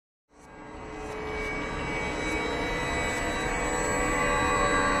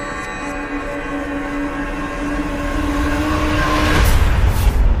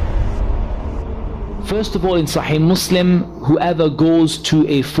First of all, in Sahih Muslim, whoever goes to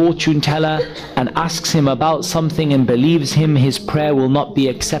a fortune teller and asks him about something and believes him, his prayer will not be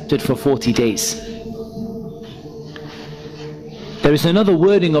accepted for 40 days. There is another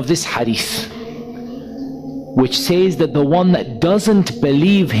wording of this hadith which says that the one that doesn't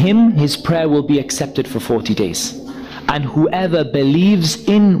believe him, his prayer will be accepted for 40 days. And whoever believes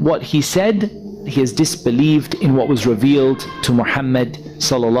in what he said, he has disbelieved in what was revealed to Muhammad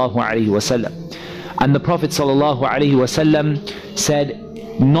sallallahu alaihi wasallam. And the Prophet sallallahu alaihi wasallam said,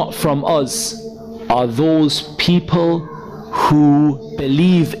 not from us are those people who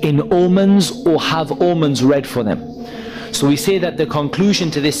believe in omens or have omens read for them. So we say that the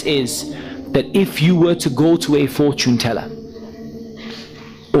conclusion to this is that if you were to go to a fortune teller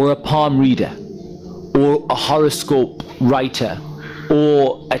or a palm reader or a horoscope writer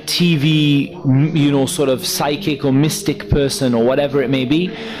or a TV, sort of psychic or mystic person or whatever it may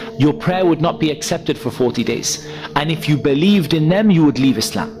be, your prayer would not be accepted for 40 days. And if you believed in them, you would leave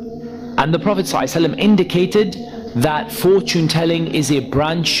Islam. And the Prophet ﷺ indicated that fortune telling is a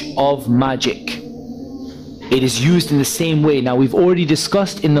branch of magic. It is used in the same way. Now, we've already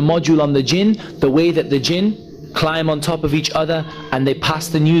discussed in the module on the jinn, the way that the jinn climb on top of each other and they pass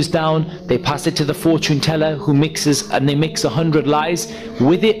the news down, they pass it to the fortune teller who mixes, and they mix 100 lies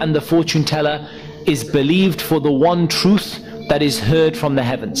with it, and the fortune teller is believed for the one truth that is heard from the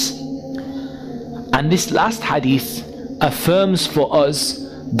heavens. And this last hadith affirms for us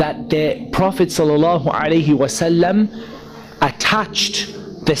that the Prophet ﷺ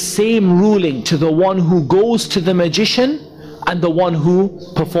attached the same ruling to the one who goes to the magician and the one who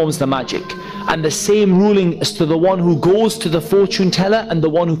performs the magic, and the same ruling as to the one who goes to the fortune teller and the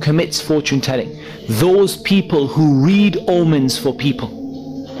one who commits fortune telling. Those people who read omens for people,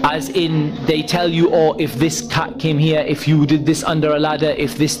 as in they tell you, oh, if this cat came here, if you did this under a ladder,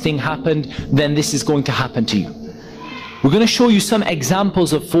 if this thing happened, then this is going to happen to you. We're going to show you some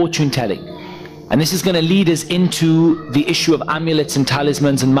examples of fortune telling. And this is going to lead us into the issue of amulets and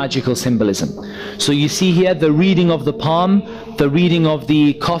talismans and magical symbolism. So you see here the reading of the palm, the reading of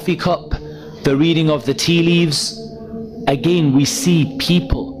the coffee cup, the reading of the tea leaves. Again, we see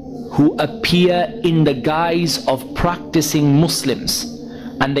people who appear in the guise of practicing Muslims.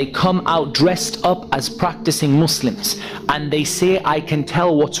 And they come out dressed up as practicing Muslims. And they say, I can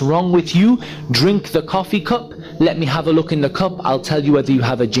tell what's wrong with you. Drink the coffee cup. Let me have a look in the cup. I'll tell you whether you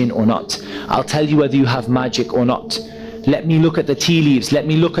have a jinn or not. I'll tell you whether you have magic or not. Let me look at the tea leaves. Let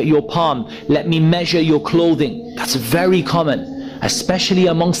me look at your palm. Let me measure your clothing. That's very common, especially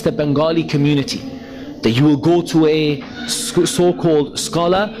amongst the Bengali community. That you will go to a so-called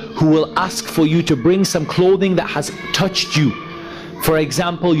scholar who will ask for you to bring some clothing that has touched you. For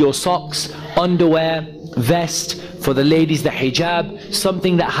example, your socks, underwear, vest, for the ladies the hijab,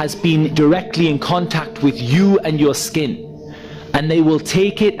 something that has been directly in contact with you and your skin. And they will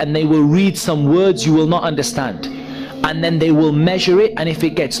take it and they will read some words you will not understand. And then they will measure it, and if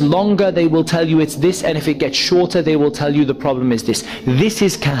it gets longer they will tell you it's this, and if it gets shorter they will tell you the problem is this. This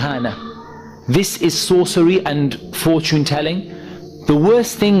is kahana. This is sorcery and fortune telling. The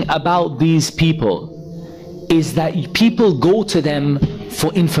worst thing about these people is that people go to them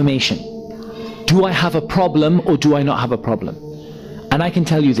for information. Do I have a problem or do I not have a problem? And I can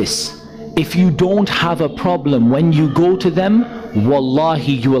tell you this, if you don't have a problem when you go to them,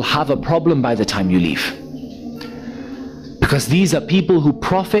 wallahi, you will have a problem by the time you leave. Because these are people who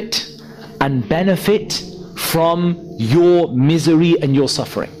profit and benefit from your misery and your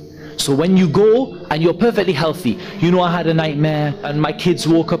suffering. So when you go and you're perfectly healthy, I had a nightmare and my kids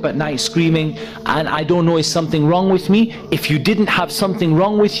woke up at night screaming and I don't know, is something wrong with me? If you didn't have something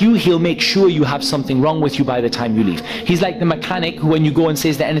wrong with you, he'll make sure you have something wrong with you by the time you leave. He's like the mechanic who, when you go and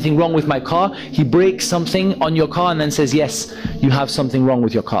says, is there anything wrong with my car? He breaks something on your car and then says, yes, you have something wrong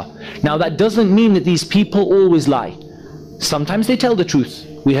with your car. Now that doesn't mean that these people always lie. Sometimes they tell the truth.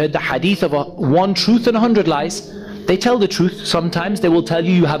 We heard the hadith of one truth and 100 lies. They tell the truth. Sometimes they will tell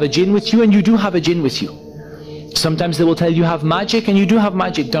you you have a jinn with you, and you do have a jinn with you. Sometimes they will tell you have magic, and you do have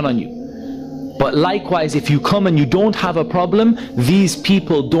magic done on you. But likewise, if you come and you don't have a problem, these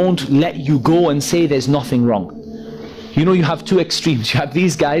people don't let you go and say there's nothing wrong. You have two extremes. You have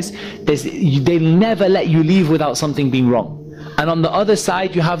these guys, they'll never let you leave without something being wrong. And on the other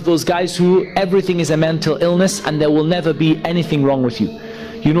side, you have those guys who everything is a mental illness and there will never be anything wrong with you.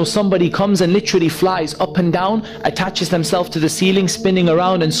 Somebody comes and literally flies up and down, attaches themselves to the ceiling, spinning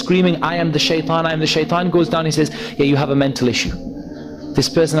around and screaming, I am the shaitan, I am the shaitan, goes down, he says, yeah, you have a mental issue. This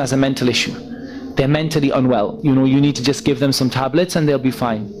person has a mental issue. They're mentally unwell. You need to just give them some tablets and they'll be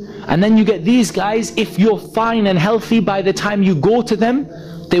fine. And then you get these guys, if you're fine and healthy, by the time you go to them,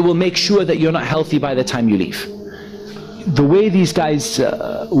 they will make sure that you're not healthy by the time you leave. The way these guys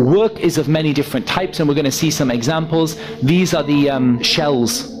work is of many different types, and we're going to see some examples. These are the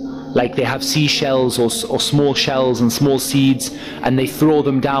shells, like they have seashells or small shells and small seeds, and they throw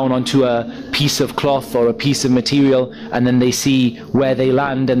them down onto a piece of cloth or a piece of material, and then they see where they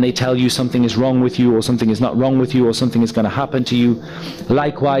land, and they tell you something is wrong with you, or something is not wrong with you, or something is going to happen to you.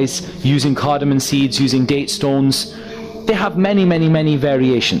 Likewise, using cardamom seeds, using date stones, they have many, many, many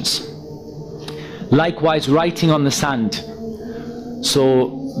variations. Likewise, writing on the sand.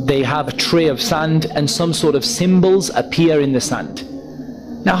 So they have a tray of sand and some sort of symbols appear in the sand.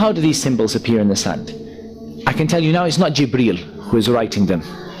 Now, how do these symbols appear in the sand? I can tell you now, it's not Jibreel who is writing them.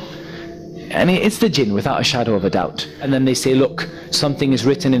 And it's the jinn, without a shadow of a doubt. And then they say, look, something is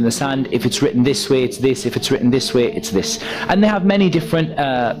written in the sand. If it's written this way, it's this. If it's written this way, it's this. And they have many different,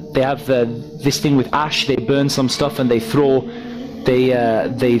 they have this thing with ash. They burn some stuff and they throw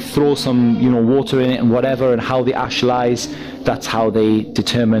some, water in it and whatever, and how the ash lies, that's how they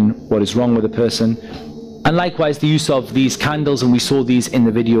determine what is wrong with a person. And likewise, the use of these candles, and we saw these in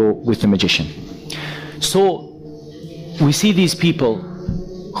the video with the magician. So we see these people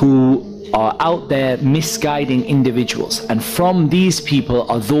who are out there misguiding individuals, and from these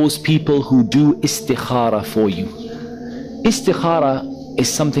people are those people who do istikhara for you. Istikhara is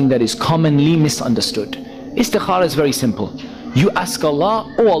something that is commonly misunderstood. Istikhara is very simple. You ask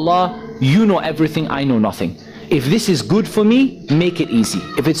Allah, oh Allah, you know everything, I know nothing. If this is good for me, make it easy.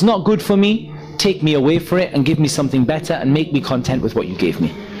 If it's not good for me, take me away from it and give me something better and make me content with what you gave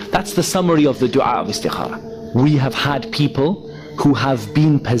me. That's the summary of the dua of istikhara. We have had people who have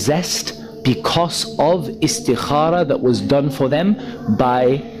been possessed because of istikhara that was done for them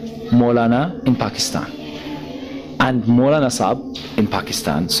by Maulana in Pakistan. And Maulana Saab in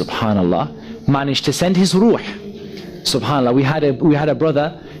Pakistan, subhanallah, managed to send his ruh. Subhanallah, we had a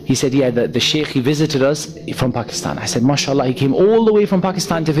brother, he said, yeah, the sheikh, he visited us from Pakistan. I said, mashallah, he came all the way from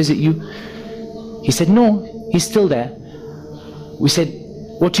Pakistan to visit you. He said, no, he's still there. We said,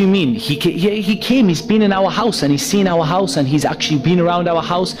 what do you mean? He came, he's been in our house, and he's seen our house, and he's actually been around our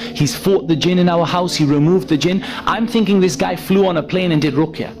house. He's fought the jinn in our house, he removed the jinn. I'm thinking this guy flew on a plane and did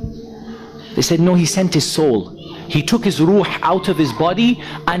ruqya. They said, no, he sent his soul. He took his ruh out of his body,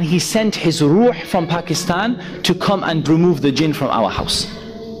 and he sent his ruh from Pakistan to come and remove the jinn from our house.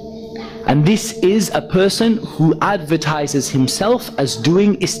 And this is a person who advertises himself as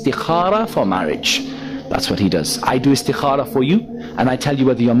doing istikhara for marriage. That's what he does. I do istikhara for you, and I tell you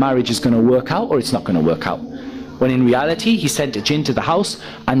whether your marriage is going to work out or it's not going to work out. When in reality, he sent a jinn to the house,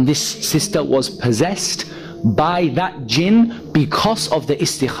 and this sister was possessed by that jinn because of the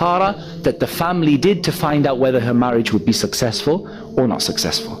istikhara that the family did to find out whether her marriage would be successful or not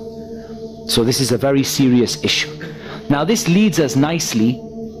successful. So this is a very serious issue. Now this leads us nicely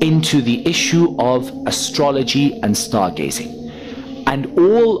into the issue of astrology and stargazing. And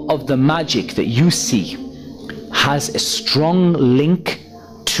all of the magic that you see has a strong link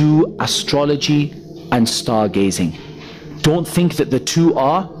to astrology and stargazing. Don't think that the two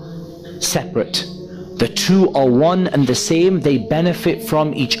are separate. The two are one and the same. They benefit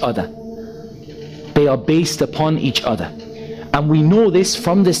from each other. They are based upon each other. And we know this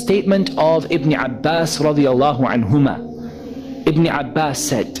from the statement of Ibn Abbas radiallahu anhuma. Ibn Abbas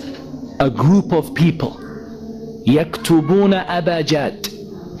said, a group of people, yaktubuna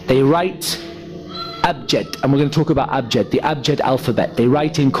abajad, they write abjad, and we're going to talk about abjad, the abjad alphabet. They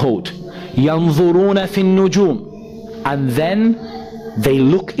write in code, yanzuruna fin nujum, and then they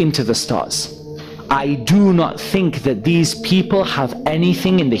look into the stars. I do not think that these people have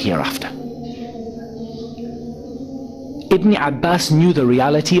anything in the hereafter. Ibn Abbas knew the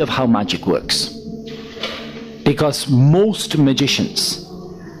reality of how magic works, because most magicians,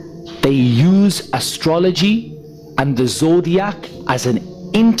 they use astrology and the zodiac as an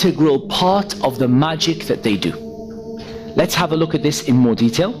integral part of the magic that they do. Let's have a look at this in more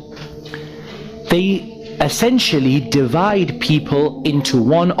detail. They essentially divide people into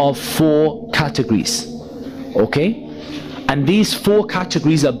one of four categories, okay? And these four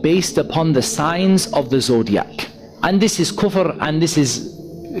categories are based upon the signs of the zodiac. And this is kufr and this is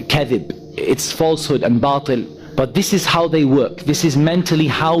kadhib, it's falsehood and batil. But this is how they work. This is mentally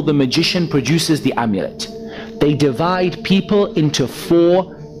how the magician produces the amulet. They divide people into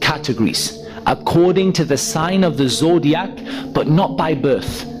four categories according to the sign of the zodiac, but not by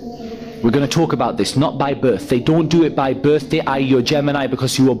birth. We're going to talk about this, not by birth. They don't do it by birthday, you're Gemini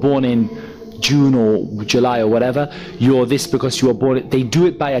because you were born in June or July or whatever. You're this because you were born. They do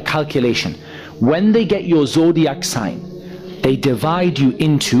it by a calculation. When they get your zodiac sign, they divide you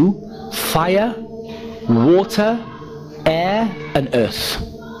into fire, water, air and earth.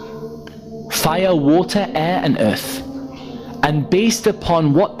 fire, water, air and earth. And based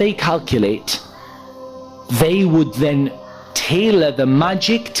upon what they calculate, they would then tailor the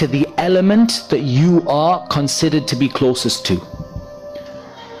magic to the element that you are considered to be closest to.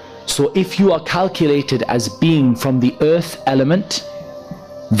 So if you are calculated as being from the earth element,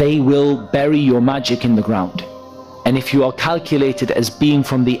 they will bury your magic in the ground. And if you are calculated as being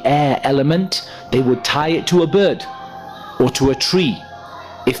from the air element, they would tie it to a bird or to a tree.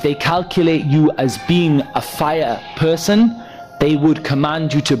 If they calculate you as being a fire person, they would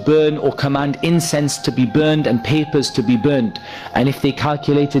command you to burn or command incense to be burned and papers to be burned. And if they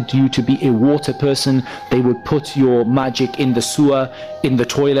calculated you to be a water person, they would put your magic in the sewer, in the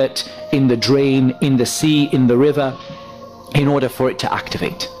toilet, in the drain, in the sea, in the river, in order for it to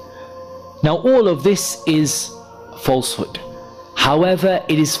activate. Now all of this is falsehood. However,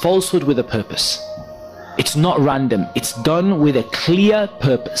 it is falsehood with a purpose. It's not random. It's done with a clear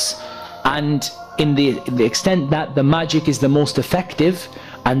purpose. And in the extent that the magic is the most effective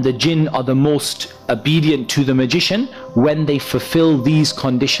and the jinn are the most obedient to the magician, when they fulfill these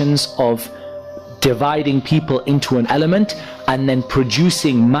conditions of dividing people into an element and then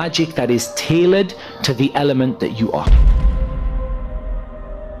producing magic that is tailored to the element that you are.